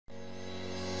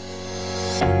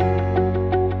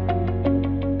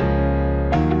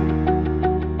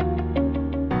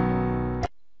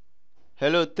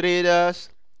Hello traders,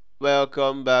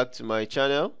 welcome back to my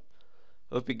channel.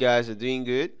 Hope you guys are doing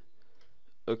good.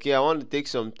 Okay, I want to take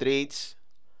some trades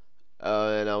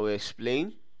and I will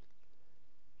explain.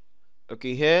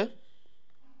 Okay, here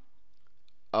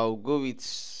I'll go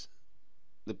with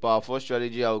the power 4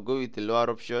 strategy. I'll go with the lower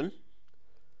option.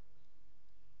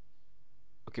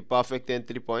 Okay, perfect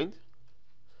entry point.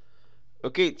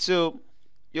 Okay, so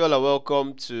you all are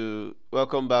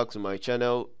welcome back to my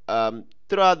channel.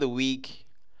 Throughout the week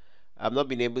I've not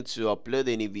been able to upload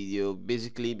any video,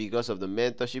 basically because of the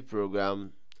mentorship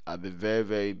program. I've been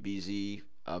very busy.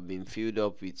 I've been filled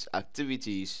up with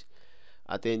activities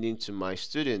attending to my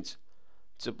students,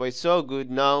 so but it's all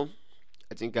good now.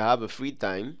 I think I have a free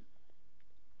time,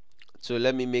 so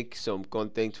let me make some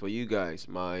content for you guys,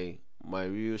 my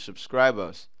real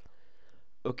subscribers.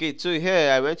 Okay, so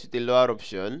here I went to the lower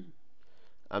option.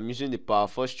 I'm using the power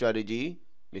 4 strategy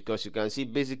because you can see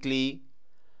basically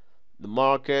the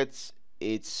market,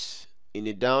 it's in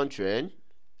a downtrend.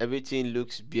 Everything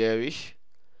looks bearish,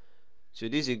 so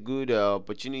this is a good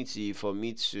opportunity for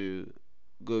me to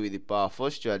go with the power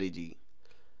 4 strategy.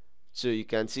 So you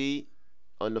can see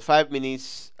on the 5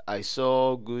 minutes I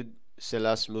saw good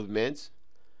sellers movement.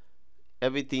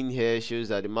 Everything here shows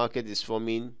that the market is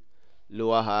forming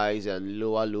lower highs and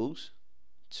lower lows,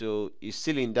 so it's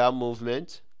still in that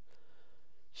movement.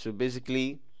 So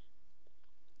basically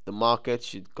the market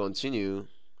should continue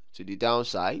to the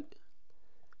downside,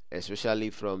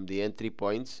 especially from the entry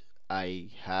point I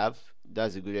have.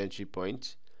 That's a good entry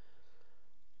point.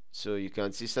 So you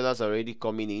can see sellers already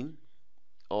coming in.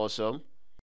 Awesome.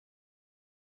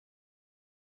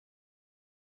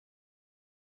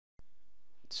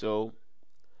 So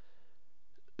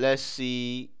let's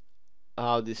see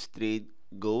how this trade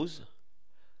goes.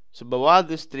 So but while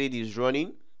this trade is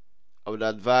running, I would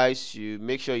advise you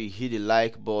make sure you hit the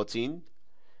like button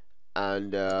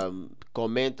and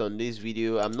comment on this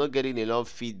video. I'm not getting enough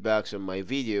feedbacks on my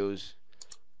videos.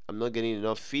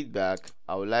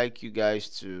 I would like you guys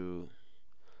to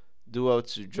do well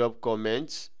to drop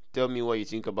comments. Tell me what you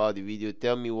think about the video.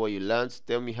 Tell me what you learned.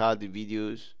 Tell me how the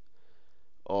videos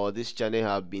or this channel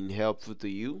have been helpful to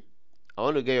you. I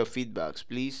want to get your feedbacks,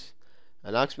 please,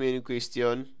 and ask me any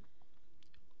question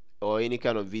or any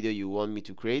kind of video you want me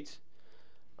to create.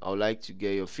 I would like to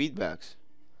get your feedbacks.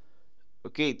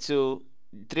 Okay, so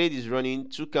the trade is running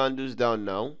 2 candles down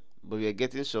now, but we are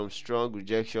getting some strong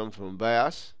rejection from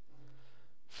buyers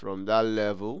from that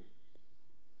level.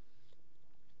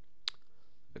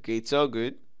 Okay, it's all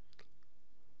good.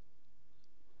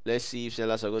 Let's see if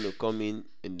sellers are going to come in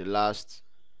the last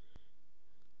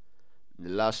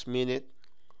minute.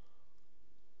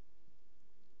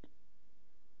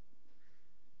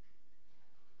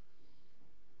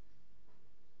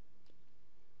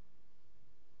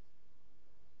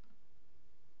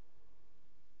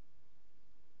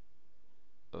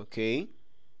 Okay,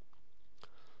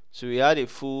 so we had a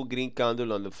full green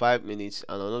candle on the 5 minutes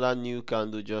and another new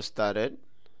candle just started.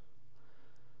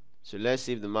 So let's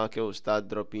see if the market will start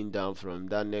dropping down from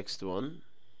that next one.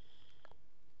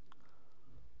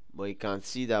 But you can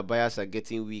see that buyers are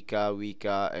getting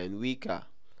weaker and weaker,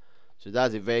 so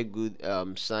that's a very good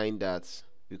sign that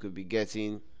we could be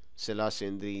getting sellers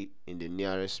entry in the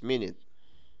nearest minute.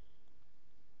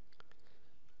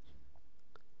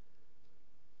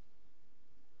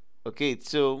 Okay,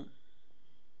 so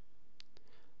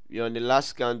we're on the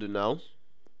last candle now.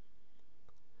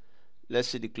 Let's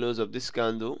see the close of this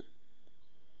candle.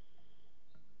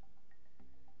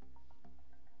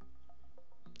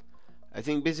 I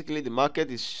think basically the market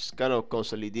is kind of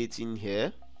consolidating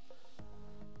here.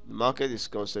 The market is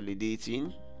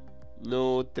consolidating.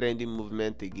 No trending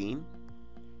movement again.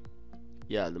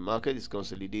 Yeah, the market is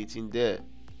consolidating there.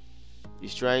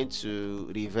 It's trying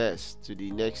to reverse to the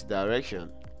next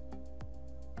direction.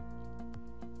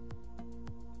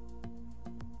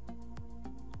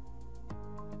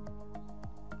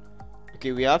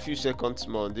 Okay, we have a few seconds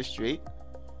more on this trade.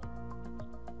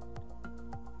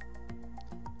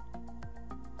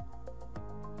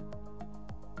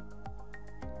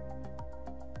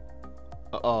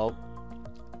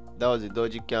 That was a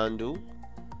dodgy candle.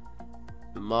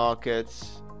 The market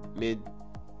made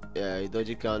a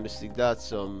dodgy candlestick. That's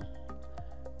some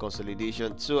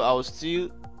consolidation. So I'll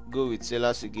still go with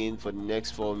sellers again for the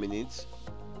next 4 minutes.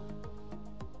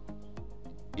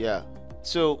 Yeah,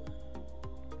 so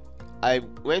I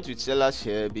went with sellers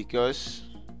here because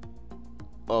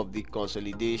of the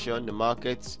consolidation. The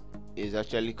market is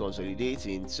actually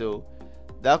consolidating, so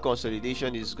that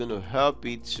consolidation is going to help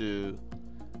it to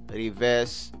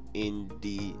reverse in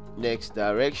the next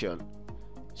direction.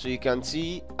 So you can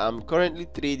see I'm currently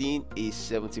trading a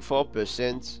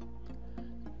 74%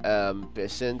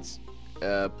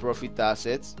 profit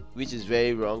assets, which is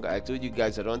very wrong. I told you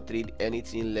guys I don't trade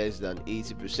anything less than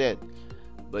 80%,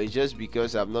 but it's just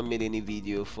because I've not made any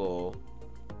video for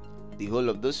the whole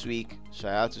of this week, so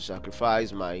I had to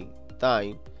sacrifice my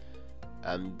time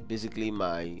and basically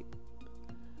my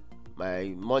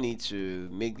money to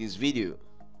make this video.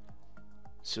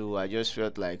 So I just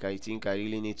felt like I think I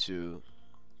really need to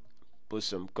put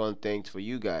some content for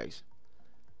you guys.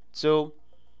 So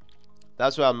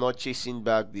that's why I'm not chasing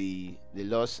back the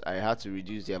loss. I had to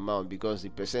reduce the amount because the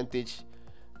percentage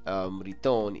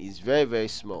return is very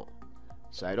small.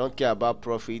 So I don't care about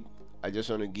profit. I just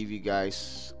want to give you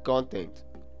guys content.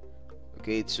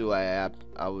 Okay, so I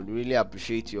would really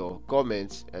appreciate your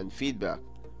comments and feedback.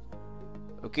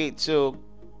 Okay, so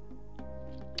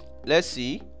let's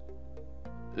see.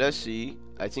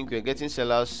 I think we're getting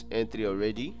sellers entry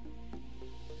already.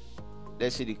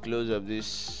 Let's see the close of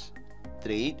this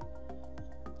trade.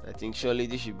 I think surely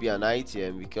this should be an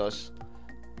ITM because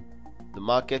the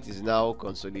market is now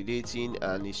consolidating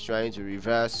and is trying to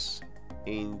reverse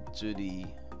into the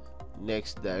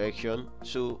next direction.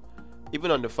 So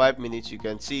even on the 5 minutes you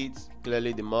can see it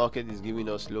clearly, the market is giving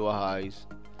us lower highs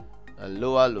and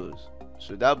lower lows.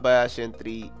 So that buyer's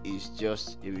entry is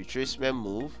just a retracement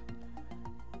move.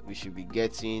 We should be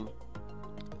getting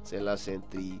seller's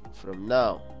entry from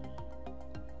now.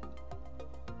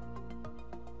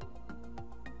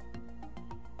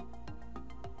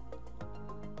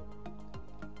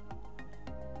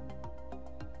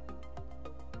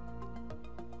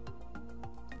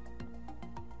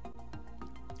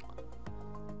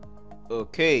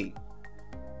 Okay,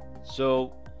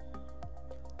 so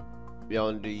we are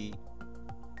on the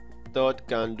third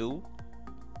candle.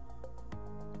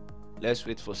 Let's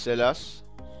wait for sellers.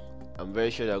 I'm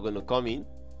very sure they're going to come in.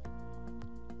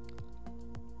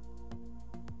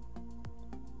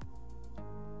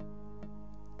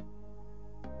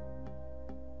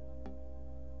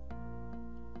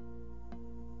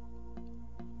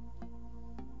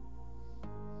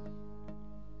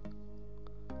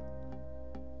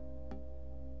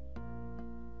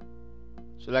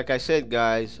 So like I said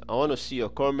guys, I want to see your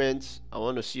comments, I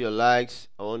want to see your likes,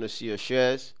 I want to see your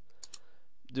shares.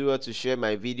 Do well to share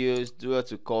my videos, do well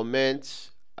to comment.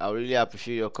 I really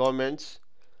appreciate your comments,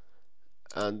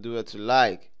 and do well to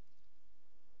like.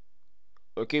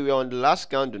 Okay, we're on the last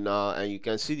candle now and you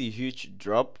can see the huge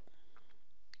drop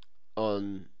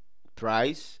on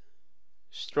price.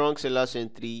 Strong sellers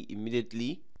entry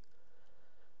immediately.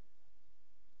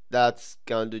 That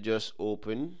candle just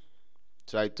opened.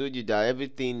 So I told you that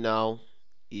everything now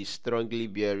is strongly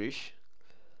bearish.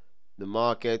 The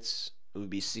markets will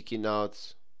be seeking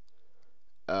out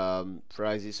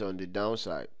prices on the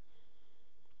downside.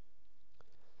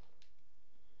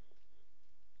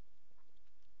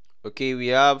 Okay, we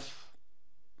have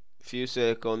few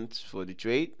seconds for the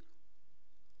trade.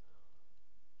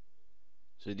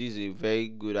 So this is a very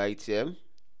good item.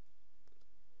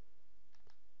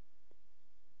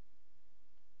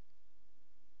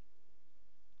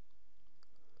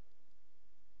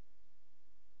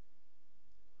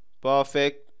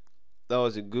 Perfect. That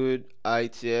was a good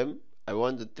item. I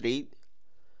want the trade.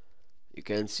 You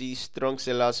can see strong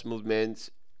sellers movement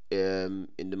in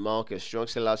the market, strong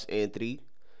sellers entry.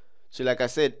 So like I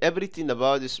said, everything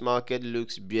about this market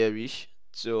looks bearish.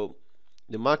 So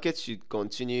the market should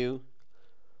continue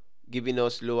giving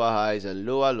us lower highs and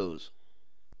lower lows.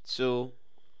 So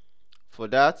for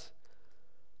that,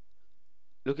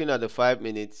 looking at the 5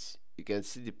 minutes, you can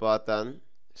see the pattern,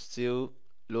 still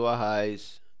lower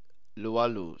highs, lower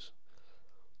lows.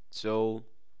 So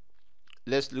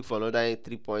let's look for another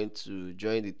entry point to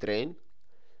join the trend.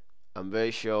 I'm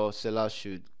very sure sellers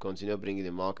should continue bringing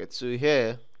the market. So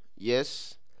here,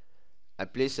 yes, I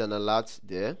placed an alert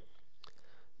there.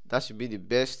 That should be the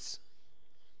best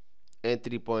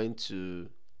entry point to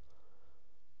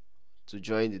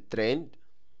join the trend.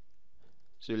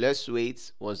 So let's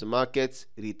wait. Once the market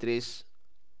retrace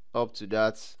up to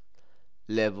that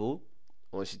level,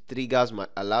 once it triggers my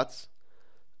alert,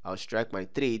 I'll strike my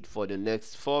trade for the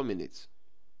next 4 minutes.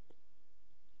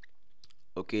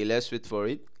 Okay, let's wait for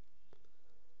it.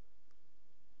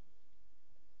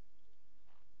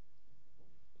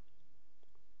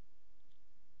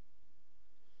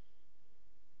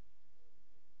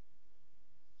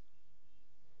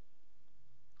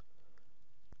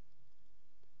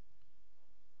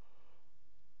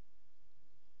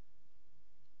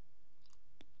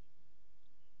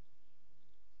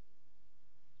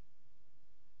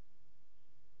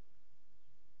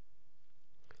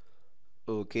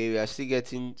 Okay, we are still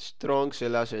getting strong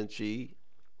sellers entry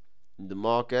in the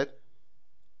market,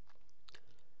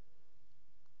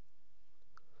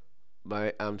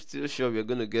 but I'm still sure we're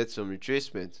going to get some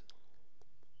retracement.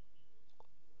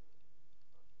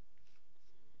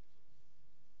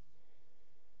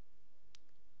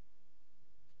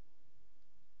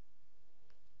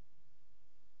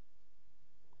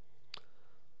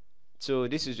 So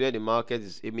this is where the market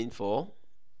is aiming for.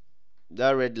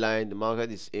 That red line, the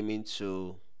market is aiming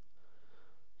to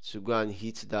go and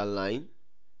hit that line.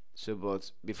 So but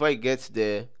before it gets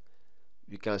there,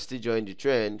 we can still join the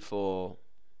trend for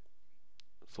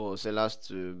sellers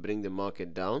to bring the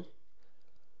market down.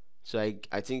 So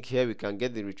I think here we can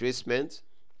get the retracement.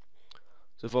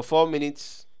 So for 4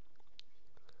 minutes,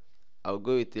 I'll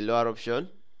go with the lower option.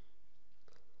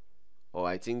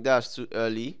 I think that's too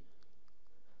early,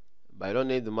 but I don't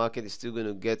know if the market is still going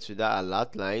to get to that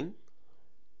alert line.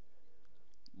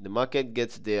 The market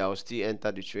gets there, I'll still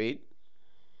enter the trade.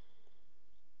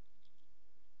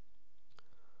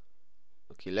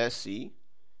 Okay, let's see.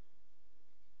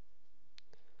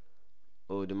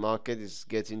 Oh, the market is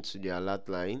getting to the alert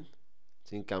line. I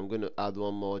think I'm going to add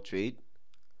one more trade.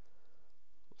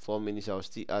 4 minutes, I'll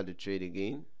still add the trade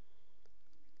again.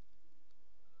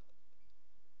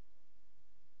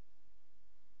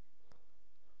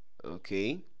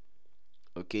 Okay,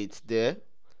 it's there.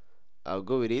 I'll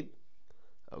go with it.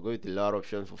 I'll go with the lower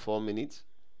option for 4 minutes.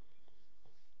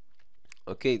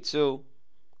 Okay, so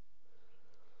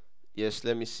yes,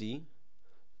 let me see.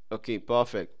 Okay,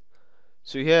 perfect.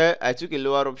 So here I took a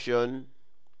lower option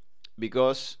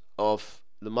because of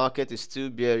the market is still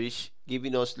bearish,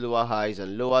 giving us lower highs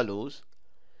and lower lows,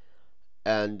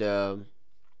 and the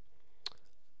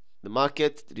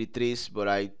market retraced, but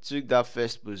I took that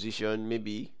first position.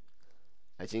 Maybe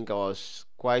I think I was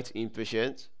quite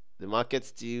impatient. The market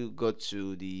still got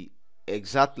to the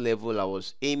exact level I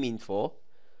was aiming for.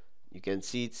 You can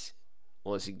see it.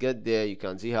 Once you get there, you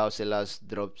can see how sellers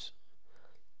dropped,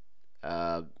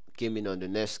 came in on the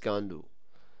next candle.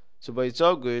 So but it's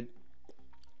all good.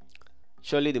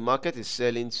 Surely the market is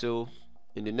selling, so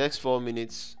in the next 4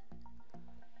 minutes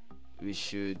we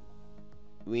should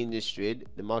win this trade.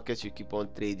 The market should keep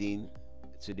on trading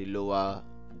to the lower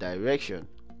direction.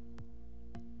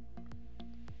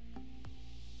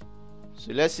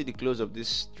 So let's see the close of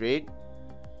this trade.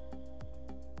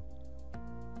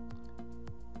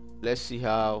 Let's see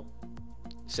how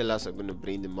sellers are going to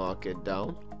bring the market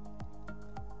down.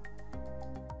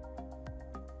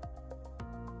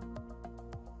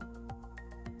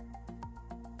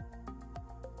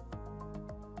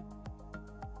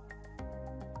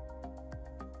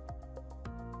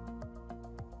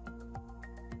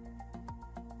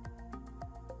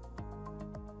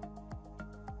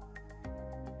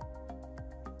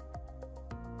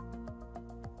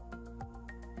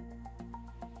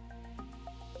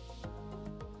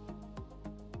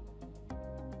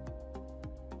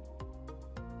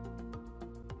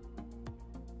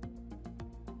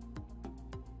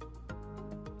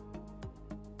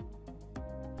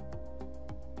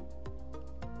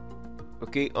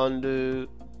 Okay, on the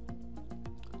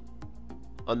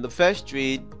first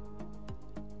trade,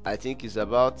 I think it's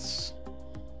about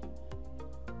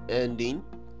ending,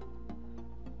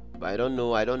 but I don't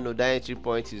know. That entry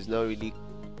point is not really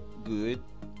good.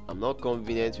 I'm not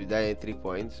convenient with that entry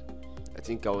point. I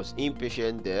think I was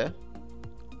impatient there.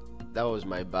 That was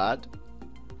my bad.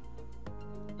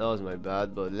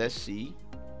 But let's see.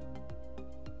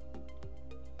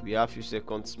 We have a few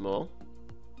seconds more.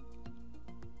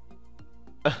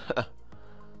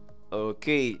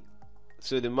 Okay,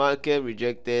 so the market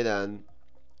rejected, and you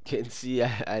can see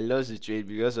I lost the trade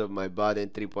because of my bad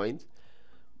entry point.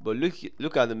 But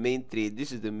look at the main trade.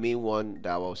 This is the main one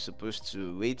that I was supposed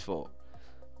to wait for.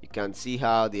 You can see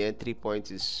how the entry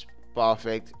point is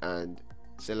perfect and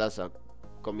sellers are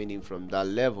coming in from that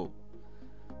level.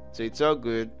 So it's all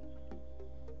good.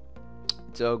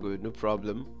 No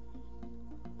problem.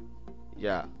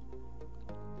 Yeah,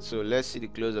 so let's see the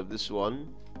close of this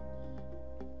one.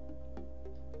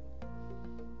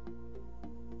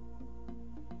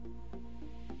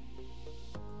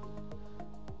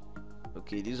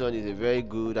 Okay, this one is a very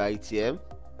good ITM.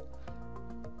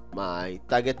 My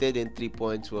targeted entry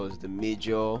point was the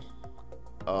major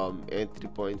entry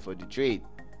point for the trade.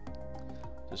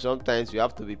 So sometimes you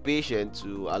have to be patient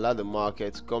to allow the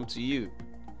market to come to you.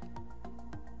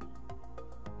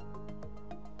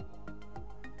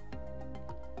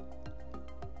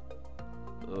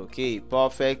 Okay,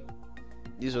 perfect.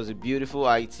 This was a beautiful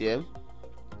ITM.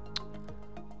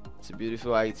 It's a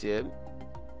beautiful ITM.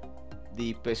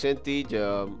 The percentage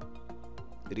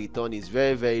return is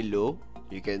very, very low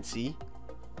You can see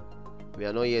we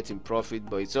are not yet in profit,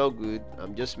 but it's all good.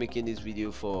 I'm just making this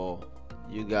video for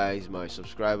you guys, my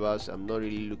subscribers. I'm not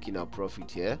really looking at profit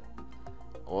here.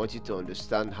 I want you to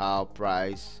understand how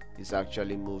price is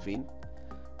actually moving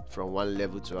from one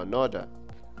level to another.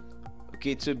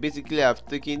 Okay, so basically I've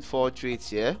taken 4 trades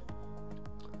here.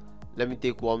 Let me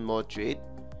take one more trade.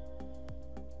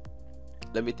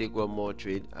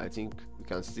 I think we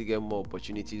can still get more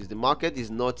opportunities. The market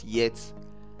is not yet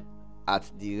at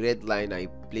the red line I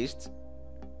placed.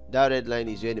 That red line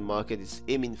is where the market is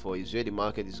aiming for, is where the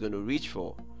market is going to reach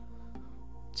for.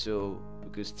 So we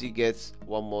could still get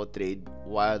one more trade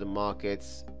while the market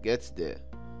gets there.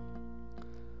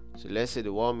 So let's say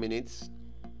the 1 minute.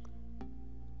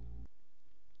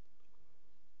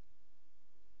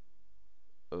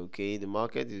 Okay, the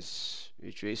market is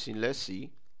retracing. Let's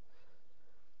see.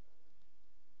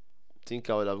 I think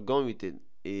I would have gone with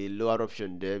a lower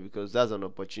option there because that's an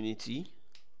opportunity.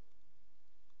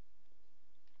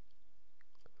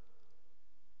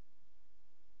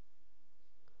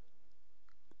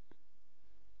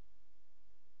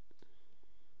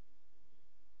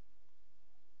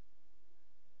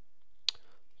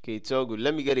 Okay, it's all good.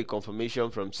 Let me get a confirmation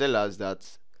from sellers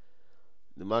that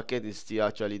the market is still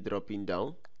actually dropping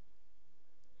down.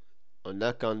 On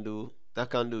that candle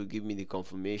will give me the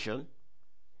confirmation.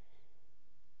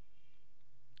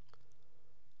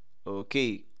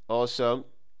 Okay, awesome.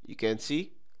 You can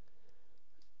see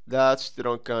that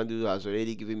strong candle has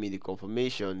already given me the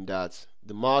confirmation that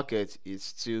the market is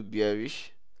still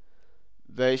bearish.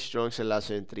 Very strong seller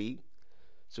entry.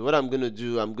 So what I'm going to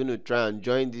do, I'm going to try and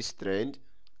join this trend.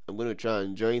 I'm going to try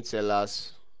and join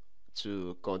sellers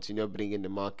to continue bringing the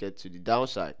market to the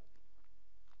downside.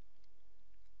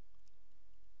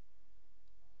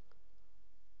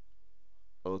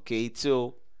 Okay,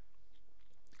 so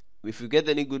if we get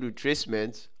any good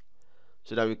retracement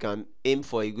so that we can aim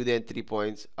for a good entry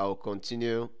point, I'll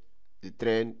continue the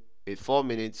trend with 4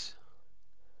 minutes.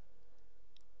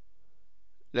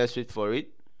 Let's wait for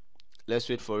it.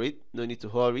 No need to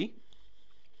hurry.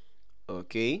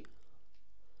 Okay,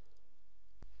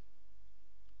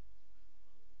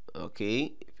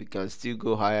 if we can still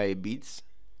go higher a bit.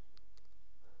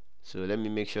 So let me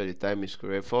make sure the time is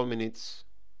correct. 4 minutes.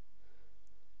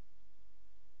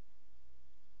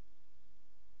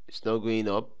 It's not going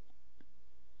up.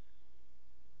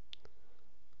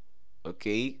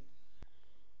 Okay,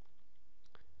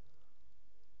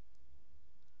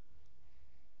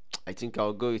 I think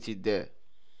I'll go with it there.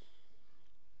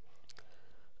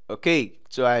 Okay,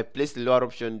 so I placed the lower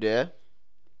option there,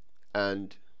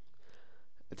 and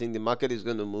I think the market is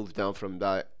going to move down from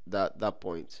that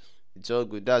point. It's all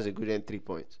good. That's a good entry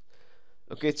point.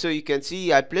 Okay, so you can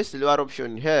see I placed the lower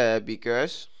option here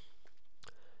because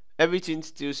everything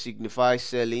still signifies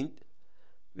selling.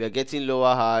 We are getting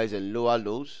lower highs and lower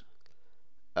lows.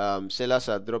 Sellers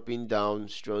are dropping down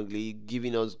strongly,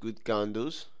 giving us good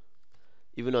candles.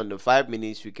 Even on the 5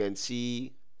 minutes, we can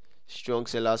see strong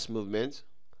sellers movement,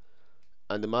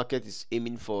 and the market is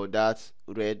aiming for that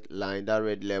red line, that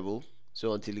red level.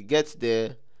 So until it gets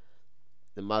there,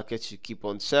 the market should keep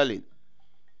on selling.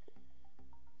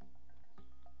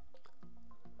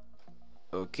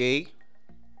 Okay,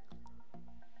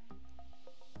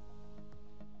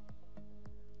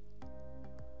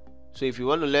 so if you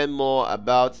want to learn more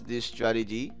about this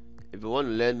strategy, if you want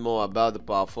to learn more about the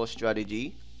Power 4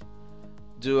 strategy,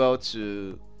 do well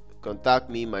to contact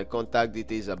me. My contact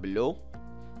details are below.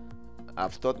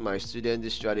 I've taught my students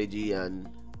this strategy, and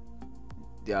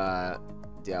their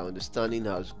understanding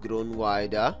has grown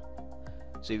wider.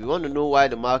 So if you want to know why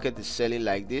the market is selling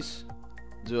like this,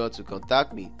 do well to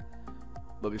contact me.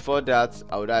 But before that,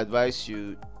 I would advise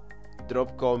you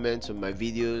drop comments on my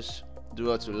videos, do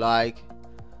well to like,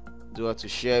 do well to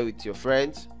share with your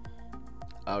friends.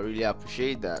 I really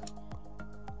appreciate that.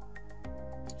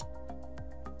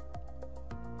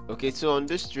 Okay, so on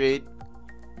this trade,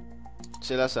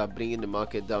 sellers are bringing the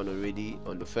market down already.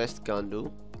 On the first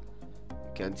candle,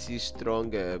 you can see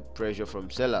strong pressure from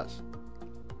sellers.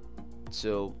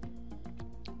 So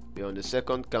we're on the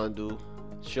second candle.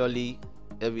 Surely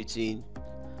everything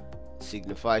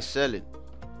signifies selling.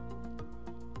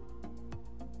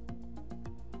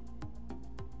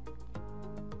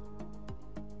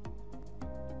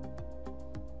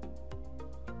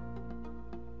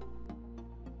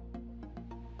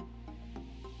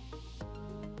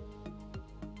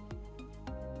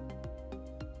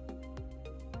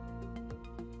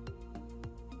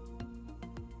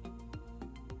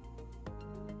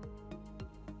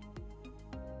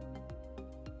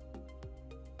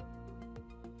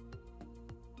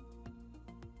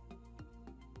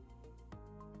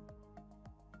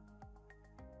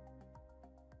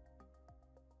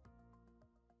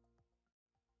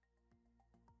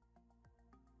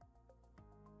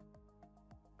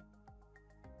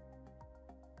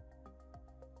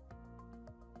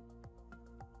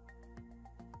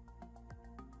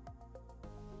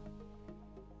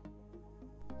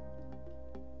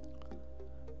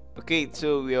 Okay,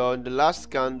 so we are on the last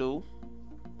candle.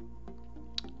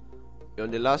 We're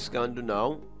on the last candle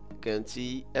now. You can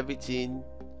see everything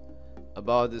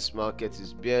about this market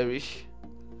is bearish.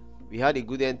 We had a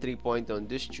good entry point on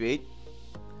this trade,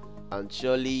 and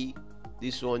surely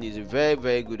this one is a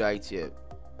very good ITM.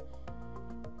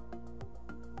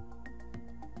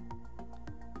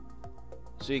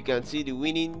 So you can see the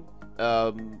winning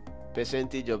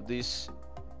percentage of this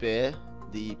pair.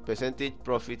 The percentage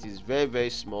profit is very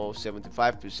small,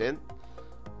 75%.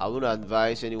 I wouldn't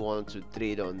advise anyone to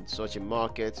trade on such a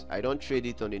market. I don't trade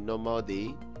it on a normal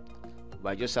day, but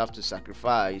I just have to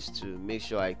sacrifice to make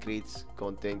sure I create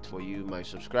content for you, my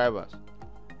subscribers.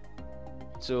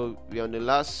 So we're on the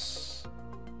last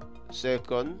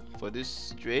second for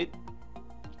this trade.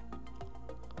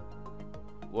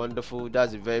 Wonderful.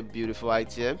 That's a very beautiful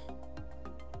item.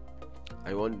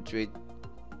 I want to trade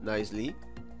nicely.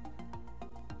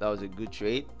 That was a good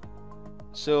trade.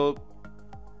 So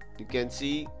you can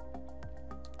see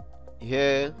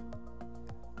here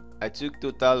I took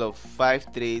total of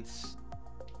 5 trades,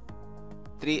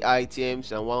 3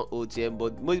 items and 1 OTM,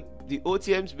 but the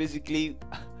OTMs basically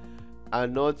are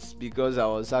not because I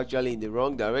was actually in the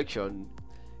wrong direction.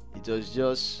 It was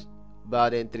just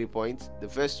bad entry points. The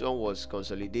first one was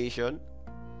consolidation.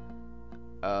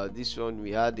 This one we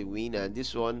had the win, and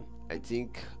this one I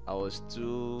think I was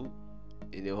too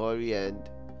in a hurry, and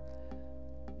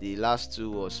the last two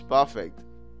was perfect.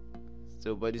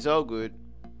 So but it's all good.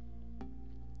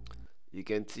 You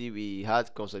can see we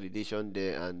had consolidation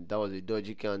there, and that was a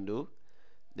dodgy candle.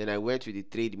 Then I went with the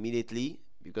trade immediately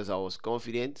because I was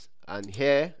confident, and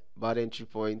here bad entry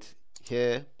point,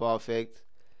 here perfect,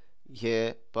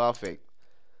 here perfect.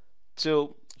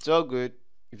 So it's all good.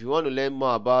 If you want to learn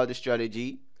more about the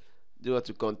strategy, do want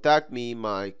to contact me.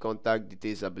 My contact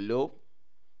details are below,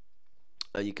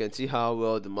 and you can see how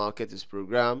well the market is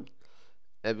programmed,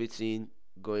 everything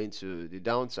going to the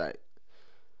downside.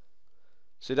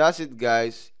 So that's it,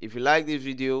 guys. If you like this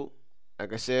video,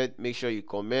 like I said, make sure you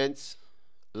comment,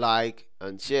 like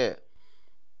and share.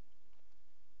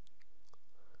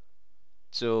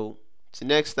 So till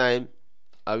next time,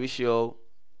 I wish you all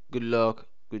good luck,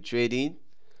 good trading.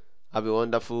 Have a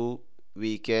wonderful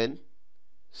weekend.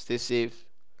 Stay safe.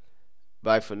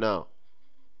 Bye for now.